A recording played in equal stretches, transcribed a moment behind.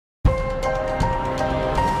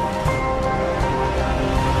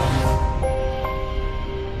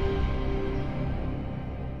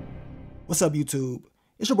What's up, YouTube?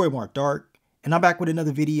 It's your boy Mark Dark, and I'm back with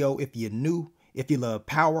another video. If you're new, if you love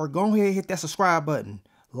power, go ahead and hit that subscribe button,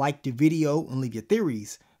 like the video, and leave your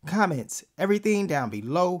theories, comments, everything down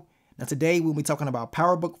below. Now today we'll be talking about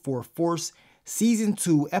Power Book 4 Force, Season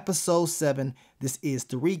 2, Episode 7. This is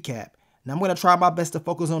the recap. Now I'm going to try my best to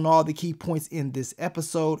focus on all the key points in this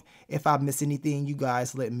episode. If I miss anything, you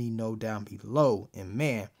guys let me know down below. And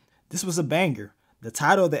man, this was a banger. The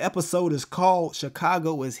title of the episode is called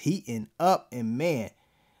Chicago is Heating Up, and man,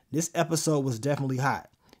 this episode was definitely hot.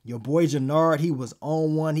 Your boy Gennard, he was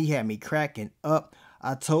on one. He had me cracking up.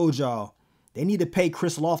 I told y'all, they need to pay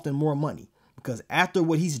Chris Lofton more money because after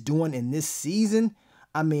what he's doing in this season,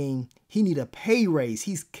 I mean, he need a pay raise.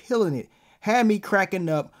 He's killing it. Had me cracking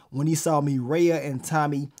up when he saw Mireya and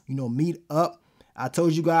Tommy, meet up. I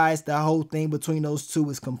told you guys that whole thing between those two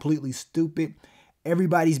is completely stupid.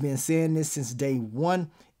 Everybody's been saying this since day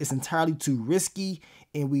one. It's entirely too risky,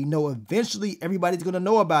 and we know eventually everybody's going to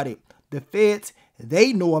know about it. The feds,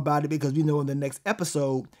 they know about it because we know in the next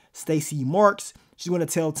episode, Stacey Marks, she's going to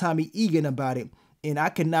tell Tommy Egan about it, and I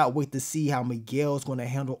cannot wait to see how Miguel's going to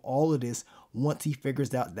handle all of this once he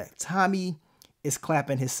figures out that Tommy is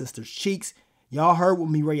clapping his sister's cheeks. Y'all heard what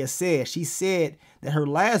Mireya said. She said that her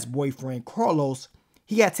last boyfriend, Carlos,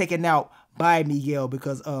 he got taken out by Miguel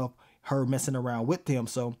because of her messing around with him.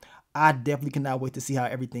 So I definitely cannot wait to see how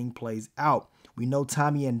everything plays out. We know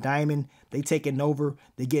Tommy and Diamond, they taking over.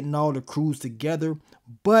 They're getting all the crews together.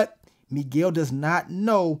 But Miguel does not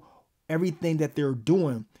know everything that they're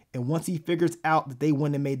doing. And once he figures out that they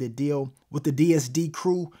went and made the deal with the DSD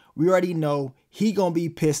crew, we already know he gonna be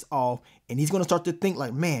pissed off. And he's gonna start to think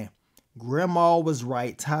like, man, Grandma was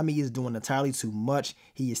right. Tommy is doing entirely too much.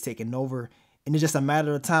 He is taking over. And it's just a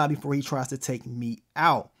matter of time before he tries to take me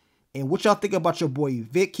out. And what y'all think about your boy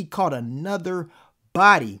Vic? He caught another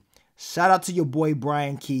body. Shout out to your boy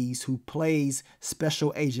Brian Keys, who plays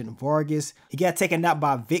Special Agent Vargas. He got taken out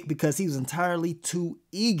by Vic because he was entirely too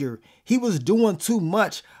eager. He was doing too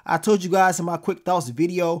much. I told you guys in my quick thoughts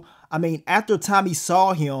video, I mean, after Tommy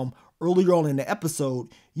saw him earlier on in the episode,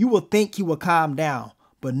 you would think he would calm down.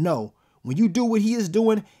 But no, when you do what he is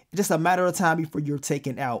doing, it's just a matter of time before you're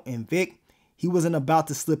taken out. And Vic, he wasn't about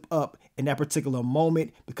to slip up in that particular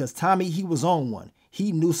moment because Tommy, he was on one.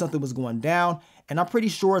 He knew something was going down. And I'm pretty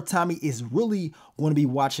sure Tommy is really going to be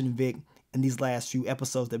watching Vic in these last few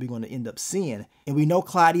episodes that we're going to end up seeing. And we know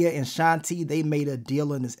Claudia and Shanti, they made a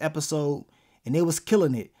deal in this episode and they was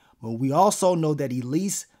killing it. But we also know that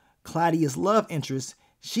Elise, Claudia's love interest,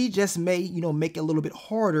 she just may, make it a little bit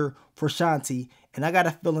harder for Shanti. And I got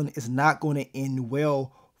a feeling it's not going to end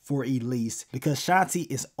well for Elise because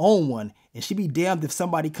Shanti is on one and she be damned if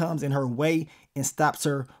somebody comes in her way and stops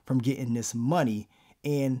her from getting this money.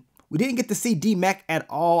 And we didn't get to see D-Mac at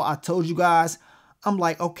all. I told you guys, I'm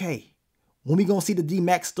like, okay, when we gonna see the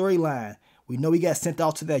D-Mac storyline? We know he got sent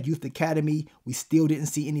out to that youth academy. We still didn't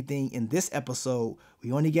see anything in this episode.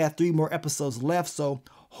 We only got 3 more episodes left, so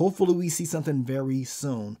hopefully we see something very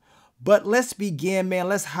soon. But let's begin, man.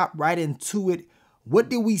 Let's hop right into it. What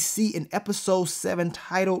did we see in episode 7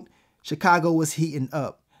 titled Chicago is Heating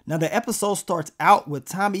Up? Now the episode starts out with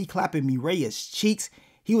Tommy clapping Mireya's cheeks.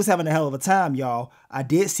 He was having a hell of a time, y'all. I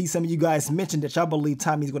did see some of you guys mention that y'all believe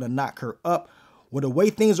Tommy's going to knock her up. Well, the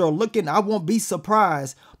way things are looking, I won't be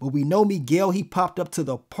surprised. But we know Miguel, he popped up to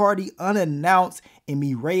the party unannounced. And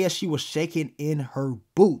Mireya, she was shaking in her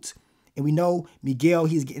boots. And we know Miguel,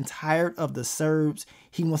 he's getting tired of the Serbs.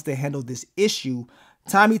 He wants to handle this issue.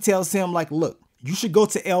 Tommy tells him, like, look, you should go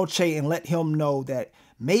to El Che and let him know that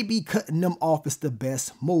maybe cutting them off is the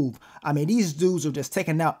best move. I mean, these dudes are just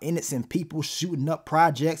taking out innocent people, shooting up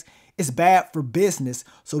projects. It's bad for business.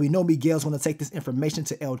 So we know Miguel's going to take this information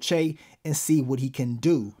to El Che and see what he can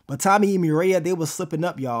do. But Tommy and Mireya, they were slipping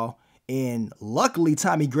up, y'all. And luckily,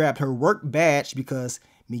 Tommy grabbed her work badge because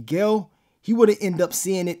Miguel, he would have ended up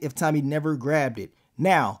seeing it if Tommy never grabbed it.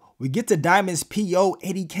 Now, we get to Diamond's P.O.,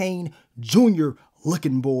 Eddie Kane Jr.,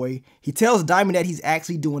 looking boy. He tells Diamond that he's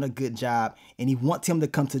actually doing a good job and he wants him to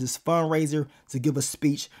come to this fundraiser to give a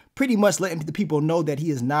speech, pretty much letting the people know that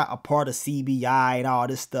he is not a part of CBI and all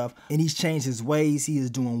this stuff. And he's changed his ways. He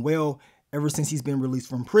is doing well ever since he's been released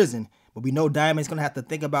from prison. But we know Diamond's going to have to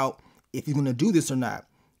think about if he's going to do this or not.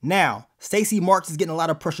 Now, Stacey Marks is getting a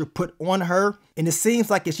lot of pressure put on her. And it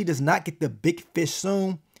seems like if she does not get the big fish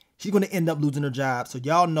soon, she's going to end up losing her job. So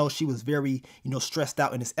y'all know she was very, stressed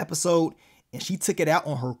out in this episode. And she took it out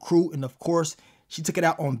on her crew. And of course, she took it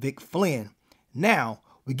out on Vic Flynn. Now,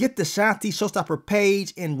 we get the Shanti Showstopper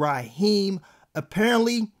page and Raheem.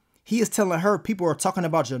 Apparently, he is telling her people are talking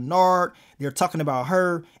about Gennard. They're talking about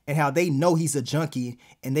her and how they know he's a junkie.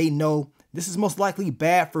 And they know This is most likely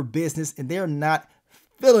bad for business and they're not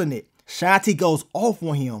feeling it. Shanti goes off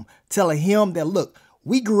on him, telling him that, look,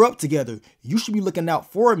 we grew up together. You should be looking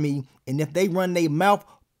out for me. And if they run their mouth,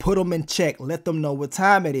 put them in check. Let them know what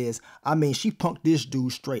time it is. I mean, she punked this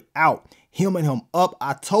dude straight out, hemming him up.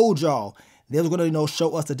 I told y'all they was going to,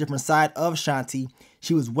 show us a different side of Shanti.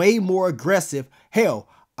 She was way more aggressive. Hell,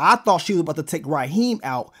 I thought she was about to take Raheem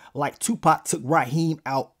out like Tupac took Raheem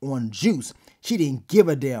out on Juice. She didn't give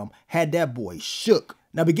a damn. Had that boy shook.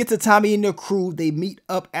 Now we get to Tommy and the crew. They meet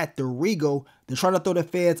up at the Regal. They're trying to throw the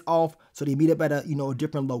feds off, so they meet up at a a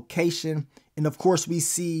different location. And of course, we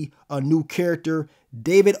see a new character,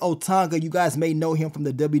 David Otunga. You guys may know him from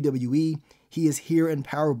the WWE. He is here in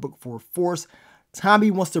Power Book 4 Force.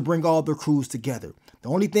 Tommy wants to bring all the crews together. The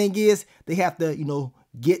only thing is they have to,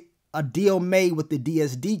 get a deal made with the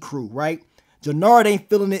DSD crew, right? Jannard ain't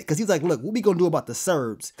feeling it because he's like, look, what we gonna do about the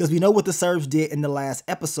Serbs? Because we know what the Serbs did in the last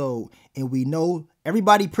episode, and we know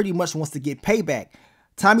everybody pretty much wants to get payback.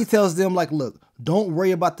 Tommy tells them, like, look, don't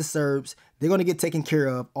worry about the Serbs. They're gonna get taken care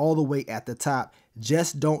of all the way at the top.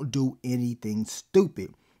 Just don't do anything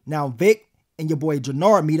stupid. Now, Vic and your boy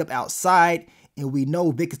Jannard meet up outside, and we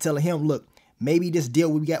know Vic is telling him, look, maybe this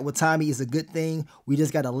deal we got with Tommy is a good thing. We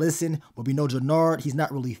just got to listen. But we know Jannard, he's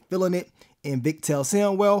not really feeling it. And Vic tells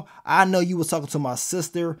him, well, I know you was talking to my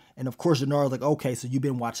sister. And of course, Jannard's like, okay, so you've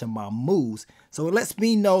been watching my moves. So it lets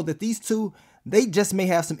me know that these two, they just may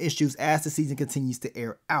have some issues as the season continues to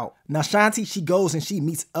air out. Now, Shanti, she goes and she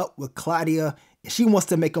meets up with Claudia. She wants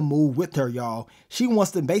to make a move with her, y'all. She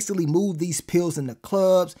wants to basically move these pills in the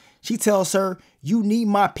clubs. She tells her, you need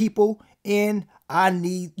my people and I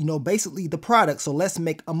need, basically the product. So let's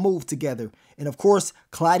make a move together. And of course,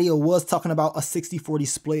 Claudia was talking about a 60-40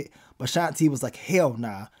 split, but Shanti was like, hell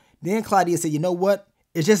nah. Then Claudia said, you know what?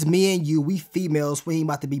 It's just me and you. We females. We ain't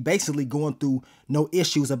about to be basically going through no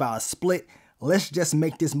issues about a split. Let's just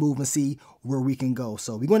make this move and see where we can go.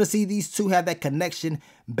 So we're going to see these two have that connection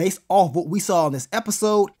based off what we saw in this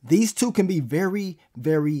episode. These two can be very,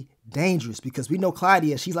 very dangerous because we know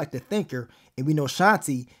Claudia, she's like the thinker, and we know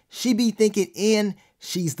Shanti, she be thinking and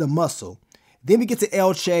she's the muscle. Then we get to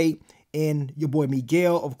Elche and your boy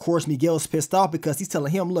Miguel. Of course, Miguel's pissed off because he's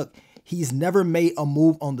telling him, look, he's never made a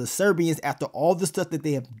move on the Serbians after all the stuff that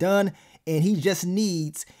they have done, and he just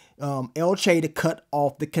needs Elche to cut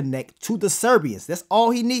off the connect to the Serbians. That's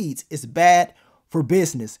all he needs. It's bad for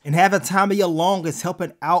business. And having Tommy along is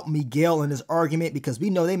helping out Miguel in this argument because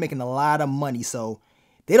we know they're making a lot of money. So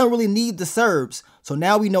they don't really need the Serbs. So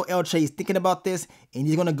now we know Elche is thinking about this and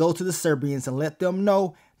he's going to go to the Serbians and let them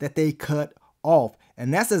know that they cut off.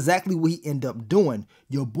 And that's exactly what he ended up doing.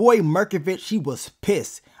 Your boy Merkovich, he was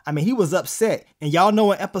pissed. I mean, he was upset. And y'all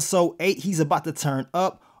know in episode 8, he's about to turn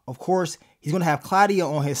up. Of course, he's going to have Claudia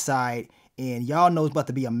on his side. And y'all know it's about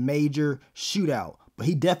to be a major shootout. But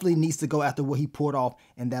he definitely needs to go after what he pulled off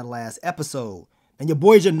in that last episode. And your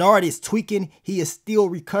boy Jannard is tweaking. He is still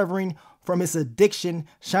recovering from his addiction.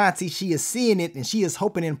 Shanti, she is seeing it and she is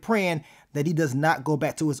hoping and praying that he does not go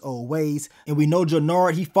back to his old ways. And we know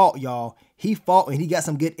Jannard, he fought, y'all. He fought and he got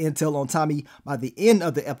some good intel on Tommy by the end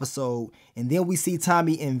of the episode. And then we see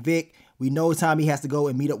Tommy and Vic. We know Tommy has to go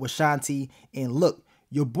and meet up with Shanti. And look,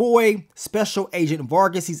 your boy, Special Agent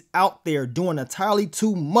Vargas, he's out there doing entirely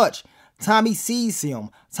too much. Tommy sees him.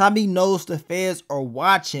 Tommy knows the feds are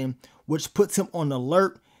watching, which puts him on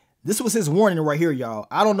alert. This was his warning right here, y'all.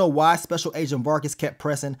 I don't know why Special Agent Vargas kept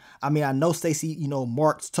pressing. I mean, I know Stacey,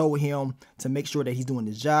 Marks told him to make sure that he's doing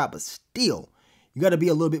his job, but still, you got to be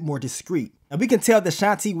a little bit more discreet. And we can tell that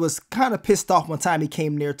Shanti was kind of pissed off when Tommy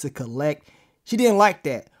came there to collect. She didn't like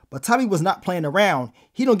that. But Tommy was not playing around.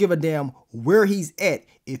 He don't give a damn where he's at.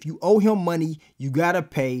 If you owe him money, you gotta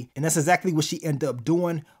pay. And that's exactly what she ended up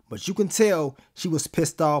doing. But you can tell she was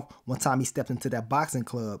pissed off when Tommy stepped into that boxing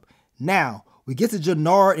club. Now, we get to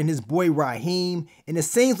Jannard and his boy Raheem. And it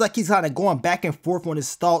seems like he's kind of going back and forth on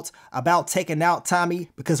his thoughts about taking out Tommy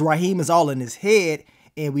because Raheem is all in his head.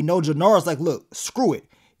 And we know Jannard's like, look, screw it.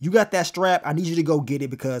 You got that strap, I need you to go get it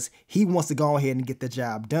because he wants to go ahead and get the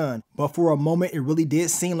job done. But for a moment, it really did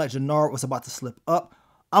seem like Jannard was about to slip up.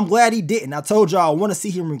 I'm glad he didn't. I told y'all I want to see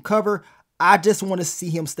him recover. I just want to see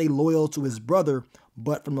him stay loyal to his brother.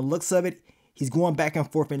 But from the looks of it, he's going back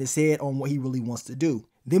and forth in his head on what he really wants to do.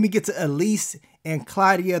 Then we get to Elise and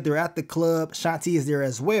Claudia. They're at the club. Shanti is there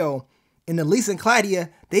as well. And Elise and Claudia,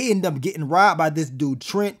 they end up getting robbed by this dude,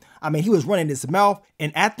 Trent. I mean, he was running his mouth.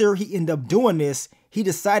 And after he ended up doing this, he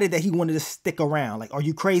decided that he wanted to stick around. Like, are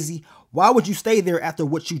you crazy? Why would you stay there after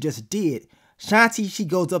what you just did? Shanti, she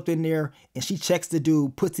goes up in there and she checks the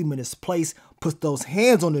dude, puts him in his place, puts those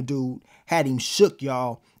hands on the dude, had him shook,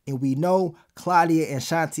 y'all. And we know Claudia and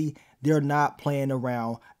Shanti, they're not playing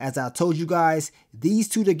around. As I told you guys, these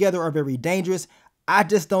two together are very dangerous. I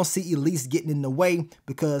just don't see Elise getting in the way,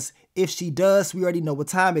 because if she does, we already know what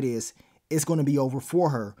time it is. It's going to be over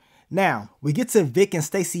for her. Now, we get to Vic and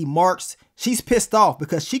Stacey Marks. She's pissed off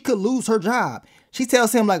because she could lose her job. She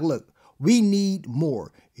tells him, like, look, we need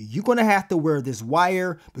more. You're going to have to wear this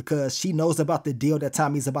wire, because she knows about the deal that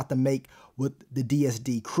Tommy's about to make with the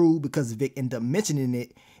DSD crew, because Vic ended up mentioning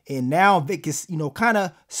it. And now Vic is, kind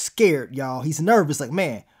of scared, y'all. He's nervous, like,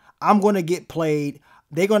 man, I'm going to get played.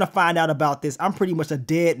 They're going to find out about this. I'm pretty much a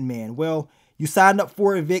dead man. Well, you signed up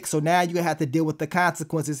for it, Vic, so now you're going to have to deal with the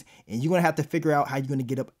consequences, and you're going to have to figure out how you're going to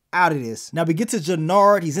get up out of this. Now we get to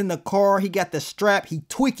Jenard. He's in the car. He got the strap. He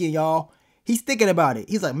tweaking, y'all. He's thinking about it.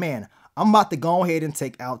 He's like, man, I'm about to go ahead and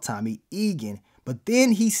take out Tommy Egan. But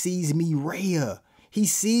then he sees Mireya. He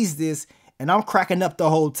sees this, and I'm cracking up the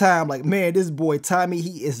whole time. Like, man, this boy Tommy,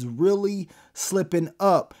 he is really slipping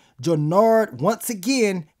up. Jenard, once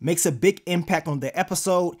again, makes a big impact on the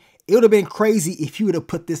episode. It would have been crazy if he would have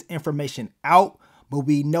put this information out, but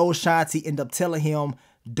we know Shanti ended up telling him,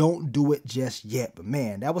 don't do it just yet. But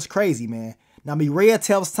man, that was crazy, man. Now Mireya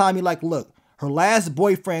tells Tommy, like, look, her last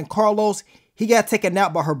boyfriend, Carlos, he got taken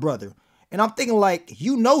out by her brother. And I'm thinking, like,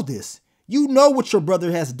 you know this. You know what your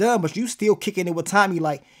brother has done, but you still kicking it with Tommy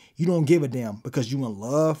like you don't give a damn because you in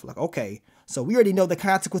love. Like, okay, so we already know the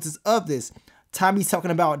consequences of this. Tommy's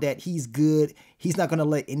talking about that he's good. He's not going to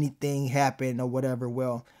let anything happen or whatever.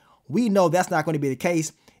 Well, we know that's not going to be the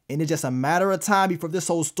case. And it's just a matter of time before this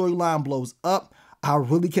whole storyline blows up. I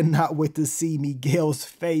really cannot wait to see Miguel's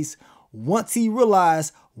face once he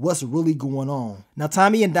realizes what's really going on. Now,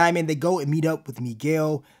 Tommy and Diamond, they go and meet up with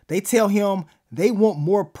Miguel. They tell him they want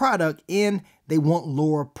more product and they want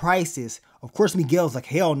lower prices. Of course, Miguel's like,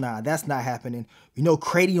 hell nah, that's not happening. You know,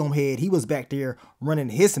 Cranium Head, he was back there running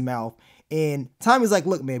his mouth. And Tommy's like,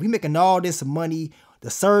 look, man, we making all this money. The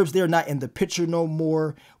Serbs, they're not in the picture no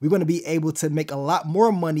more. We're going to be able to make a lot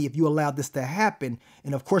more money if you allow this to happen.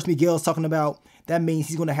 And of course, Miguel's talking about that means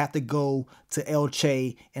he's going to have to go to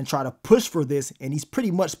Elche and try to push for this. And he's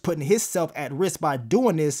pretty much putting himself at risk by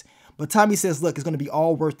doing this. But Tommy says, look, it's going to be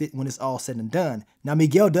all worth it when it's all said and done. Now,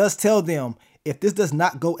 Miguel does tell them if this does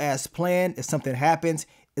not go as planned, if something happens,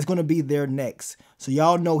 it's going to be their next. So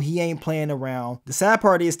y'all know he ain't playing around. The sad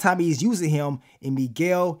part is Tommy is using him, and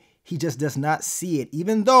Miguel, he just does not see it,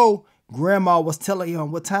 even though Grandma was telling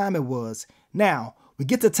him what time it was. Now, we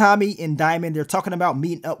get to Tommy and Diamond. They're talking about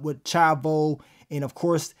meeting up with Chavo and, of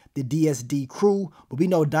course, the DSD crew. But we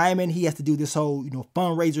know Diamond, he has to do this whole,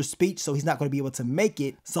 fundraiser speech, so he's not going to be able to make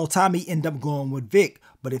it. So Tommy end up going with Vic.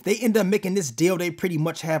 But if they end up making this deal, they pretty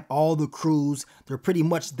much have all the crews. They're pretty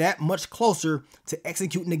much that much closer to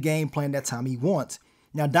executing the game plan that Tommy wants.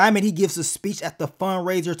 Now, Diamond, he gives a speech at the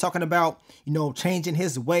fundraiser talking about, changing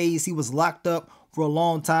his ways. He was locked up for a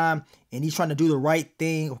long time, and he's trying to do the right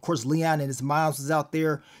thing. Of course, Leon and his moms was out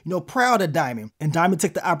there, proud of Diamond. And Diamond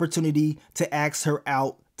took the opportunity to ask her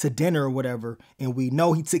out to dinner or whatever. And we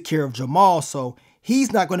know he took care of Jamal, so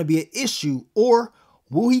he's not going to be an issue. Or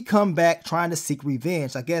will he come back trying to seek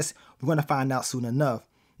revenge? I guess we're going to find out soon enough.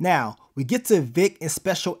 Now, we get to Vic and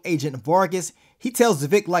Special Agent Vargas. He tells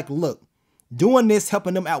Vic, like, look, doing this,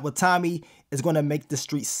 helping them out with Tommy is going to make the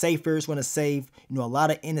streets safer. It's going to save, a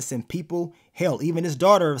lot of innocent people. Hell, even his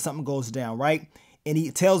daughter if something goes down, right? And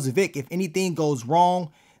he tells Vic, if anything goes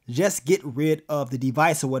wrong, just get rid of the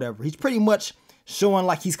device or whatever. He's pretty much showing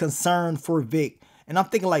like he's concerned for Vic. And I'm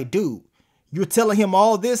thinking like, dude, you're telling him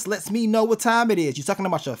all this lets me know what time it is. You're talking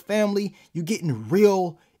about your family. You're getting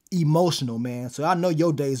real emotional, man. So I know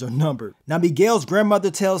your days are numbered. Now, Miguel's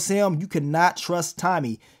grandmother tells him you cannot trust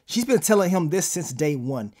Tommy. She's been telling him this since day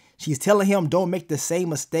one. She's telling him don't make the same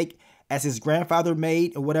mistake as his grandfather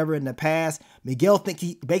made or whatever in the past. Miguel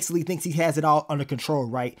basically thinks he has it all under control,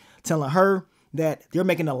 right? Telling her that they're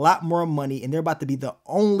making a lot more money and they're about to be the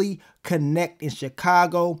only connect in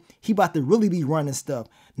Chicago. He about to really be running stuff.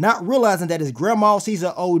 Not realizing that his grandma, she's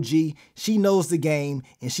an OG. She knows the game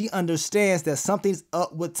and she understands that something's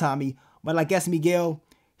up with Tommy. But I guess Miguel,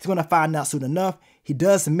 he's going to find out soon enough. He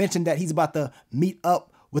does mention that he's about to meet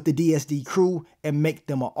up with the DSD crew and make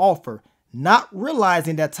them an offer. Not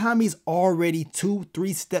realizing that Tommy's already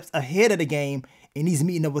 2-3 steps ahead of the game and he's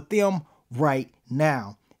meeting up with them right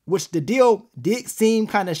now. Which the deal did seem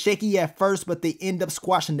kind of shaky at first, but they end up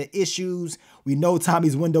squashing the issues. We know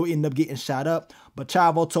Tommy's window ended up getting shot up, but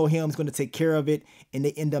Chavo told him he's going to take care of it, and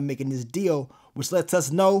they end up making this deal, which lets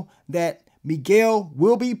us know that Miguel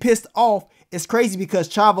will be pissed off. It's crazy because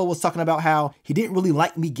Chavo was talking about how he didn't really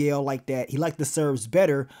like Miguel like that. He liked the Serbs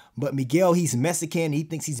better, but Miguel, he's Mexican. He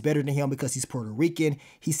thinks he's better than him because he's Puerto Rican.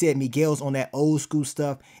 He said Miguel's on that old school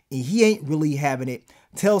stuff, and he ain't really having it.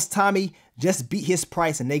 Tells Tommy just beat his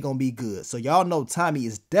price and they gonna be good. So y'all know Tommy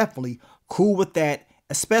is definitely cool with that,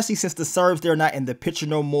 especially since the Serbs, they're not in the picture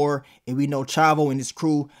no more, and we know Chavo and his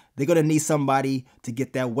crew, they're gonna need somebody to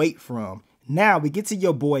get that weight from. Now we get to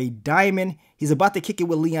your boy Diamond. He's about to kick it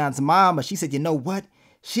with Leon's mom, but she said, you know what?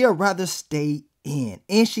 She'd rather stay in.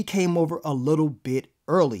 And she came over a little bit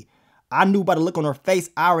early. I knew by the look on her face,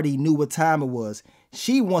 I already knew what time it was.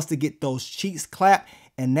 She wants to get those cheeks clapped,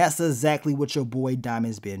 and that's exactly what your boy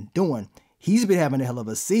Diamond's been doing. He's been having a hell of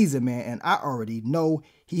a season, man, and I already know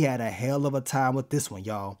he had a hell of a time with this one,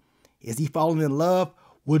 y'all. Is he falling in love?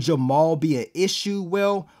 Will Jamal be an issue?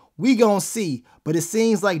 Well, we gonna see, but it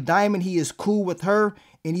seems like Diamond, he is cool with her,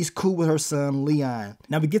 and he's cool with her son, Leon.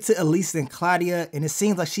 Now we get to Elise and Claudia, and it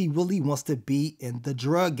seems like she really wants to be in the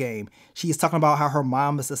drug game. She is talking about how her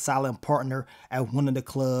mom is a silent partner at one of the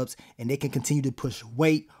clubs, and they can continue to push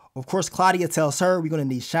weight. Of course, Claudia tells her we're gonna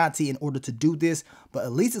need Shanti in order to do this, but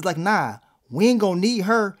Elise is like, nah, we ain't gonna need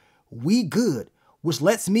her, we good. Which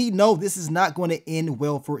lets me know this is not going to end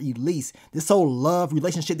well for Elise. This whole love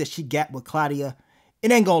relationship that she got with Claudia,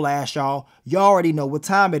 it ain't gonna last, y'all. Y'all already know what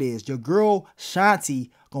time it is. Your girl, Shanti,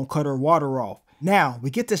 gonna cut her water off. Now, we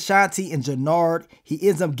get to Shanti and Jenard. He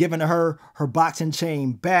ends up giving her boxing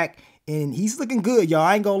chain back, and he's looking good, y'all.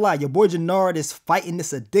 I ain't gonna lie. Your boy Jenard is fighting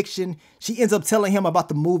this addiction. She ends up telling him about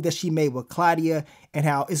the move that she made with Claudia and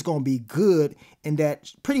how it's gonna be good, and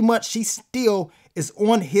that pretty much she still is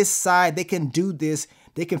on his side. They can do this.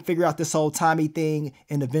 They can figure out this whole Tommy thing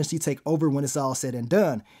and eventually take over when it's all said and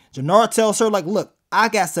done. Jenard tells her, like, look, I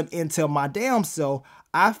got some intel my damn self.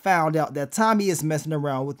 I found out that Tommy is messing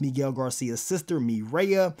around with Miguel Garcia's sister,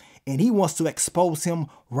 Mireya, and he wants to expose him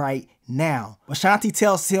right now. But Shanti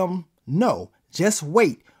tells him, no, just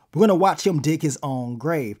wait. We're going to watch him dig his own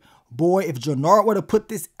grave. Boy, if Jenard would have put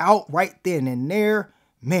this out right then and there,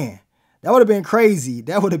 man, that would have been crazy.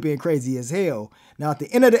 That would have been crazy as hell. Now, at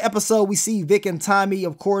the end of the episode, we see Vic and Tommy.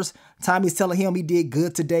 Of course, Tommy's telling him he did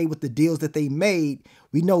good today with the deals that they made.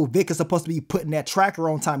 We know Vic is supposed to be putting that tracker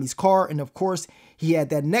on Tommy's car. And of course, he had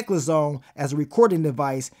that necklace on as a recording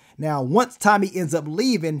device. Now, once Tommy ends up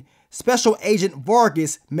leaving, Special Agent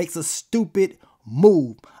Vargas makes a stupid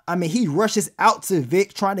move. I mean, he rushes out to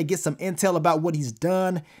Vic trying to get some intel about what he's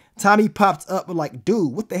done. Tommy pops up like,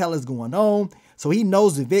 dude, what the hell is going on? So he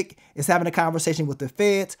knows Vic is having a conversation with the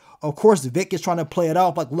feds. Of course, Vic is trying to play it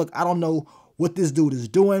off like, look, I don't know what this dude is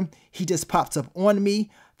doing. He just pops up on me.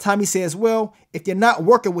 Tommy says, well, if you're not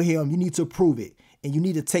working with him, you need to prove it. And you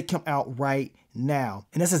need to take him out right now.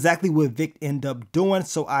 And that's exactly what Vic ended up doing.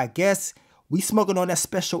 So I guess we smoking on that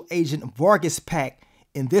Special Agent Vargas pack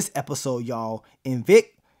in this episode, y'all. And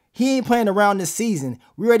Vic, he ain't playing around this season.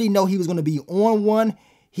 We already know he was going to be on one.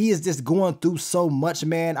 He is just going through so much,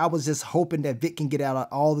 man. I was just hoping that Vic can get out of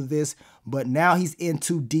all of this, but now he's in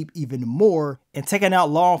too deep even more. And taking out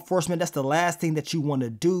law enforcement, that's the last thing that you want to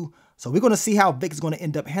do. So we're going to see how Vic is going to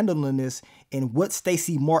end up handling this and what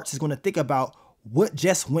Stacey March is going to think about what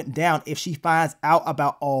just went down if she finds out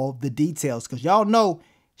about all the details. Because y'all know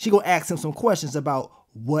she going to ask him some questions about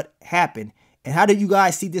what happened. And how do you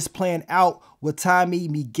guys see this playing out with Tommy,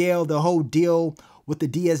 Miguel, the whole deal with the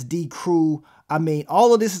DSD crew? I mean,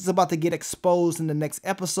 all of this is about to get exposed in the next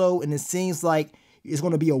episode, and it seems like it's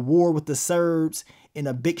going to be a war with the Serbs and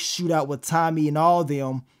a big shootout with Tommy and all of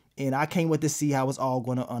them, and I can't wait to see how it's all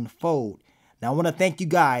going to unfold. Now, I want to thank you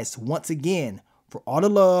guys once again for all the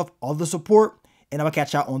love, all the support, and I'm going to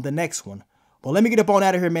catch y'all on the next one. But let me get up on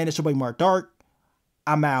out of here, man. It's your boy Mark Dark.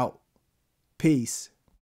 I'm out. Peace.